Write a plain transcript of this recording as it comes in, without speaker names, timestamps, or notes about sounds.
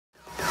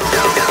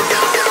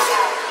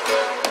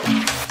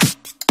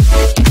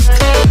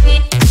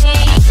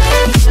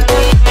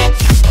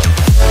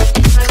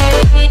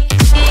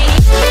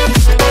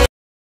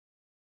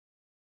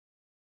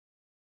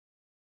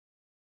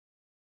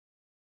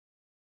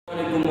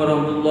Assalamualaikum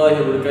warahmatullahi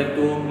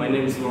wabarakatuh. My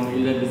name is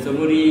Muhammad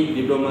Samuri,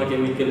 Diploma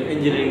Chemical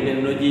Engineering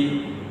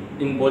Technology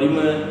in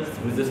Polymer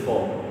Semester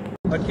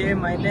 4. Okay,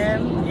 my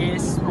name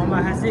is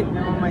Muhammad Haziq and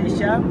Muhammad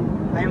Isham.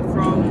 I am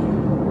from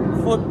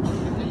Food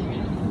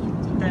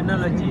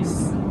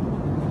Technologies.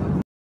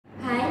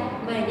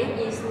 Hi, my name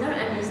is Nur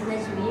Anis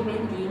Najmi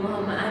binti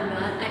Muhammad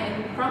Anwar. I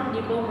am from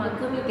Diploma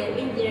Chemical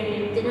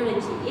Engineering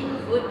Technology in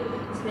Food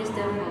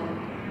Semester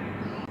 4.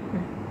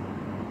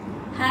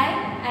 Hi,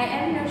 I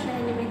am Nur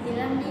Shahini binti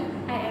Lamdi.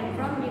 I am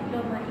from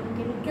Diploma in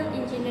Chemical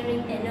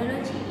Engineering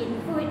Technology in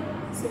Food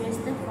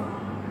Semester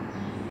 4.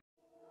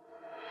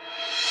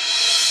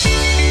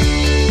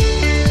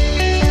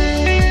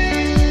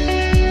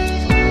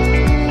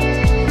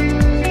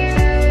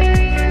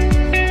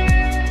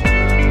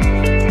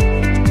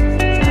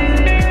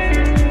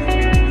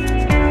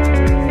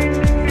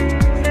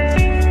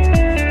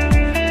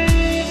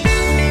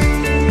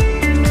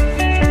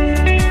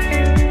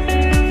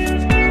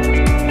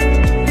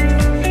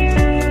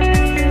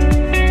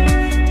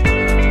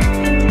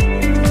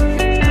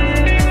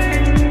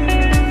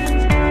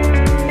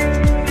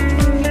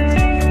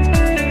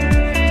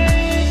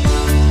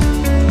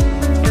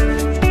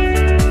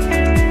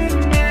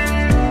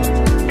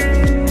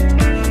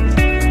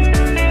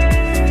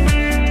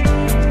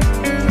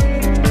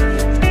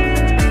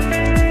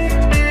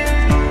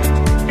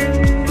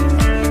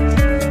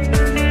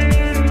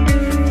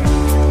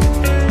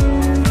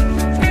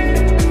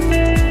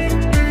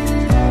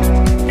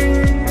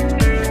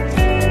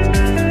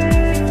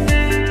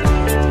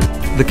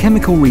 The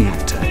chemical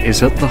reactor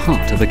is at the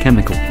heart of a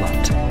chemical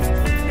plant.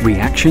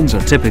 Reactions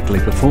are typically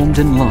performed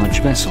in large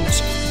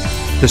vessels.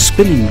 The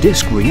spinning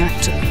disc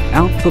reactor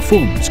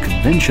outperforms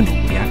conventional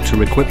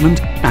reactor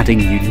equipment, adding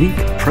unique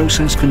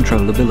process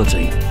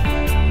controllability.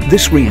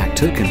 This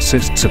reactor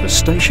consists of a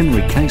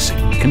stationary casing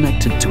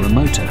connected to a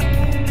motor.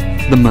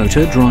 The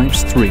motor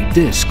drives 3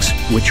 discs,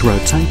 which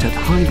rotate at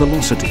high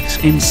velocities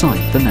inside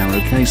the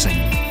narrow casing.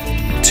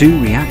 2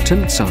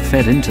 reactants are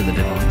fed into the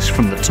device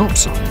from the top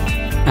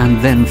side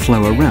and then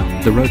flow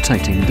around the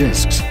rotating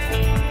discs.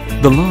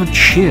 The large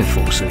shear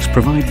forces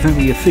provide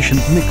very efficient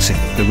mixing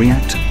of the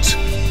reactants.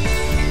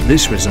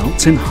 This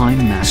results in high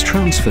mass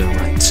transfer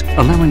rates,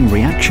 allowing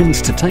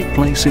reactions to take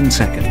place in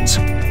seconds.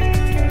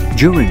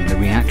 During the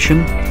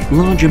reaction,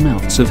 large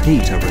amounts of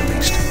heat are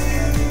released.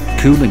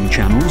 Cooling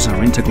channels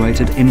are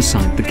integrated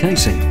inside the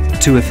casing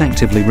to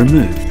effectively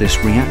remove this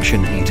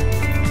reaction heat.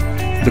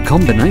 The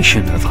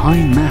combination of high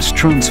mass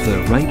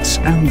transfer rates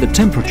and the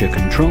temperature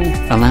control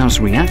allows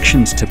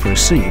reactions to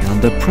proceed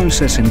under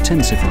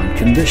process-intensified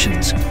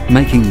conditions,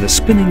 making the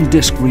spinning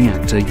disc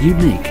reactor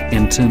unique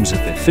in terms of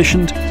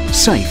efficient,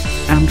 safe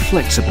and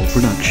flexible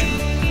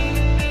production.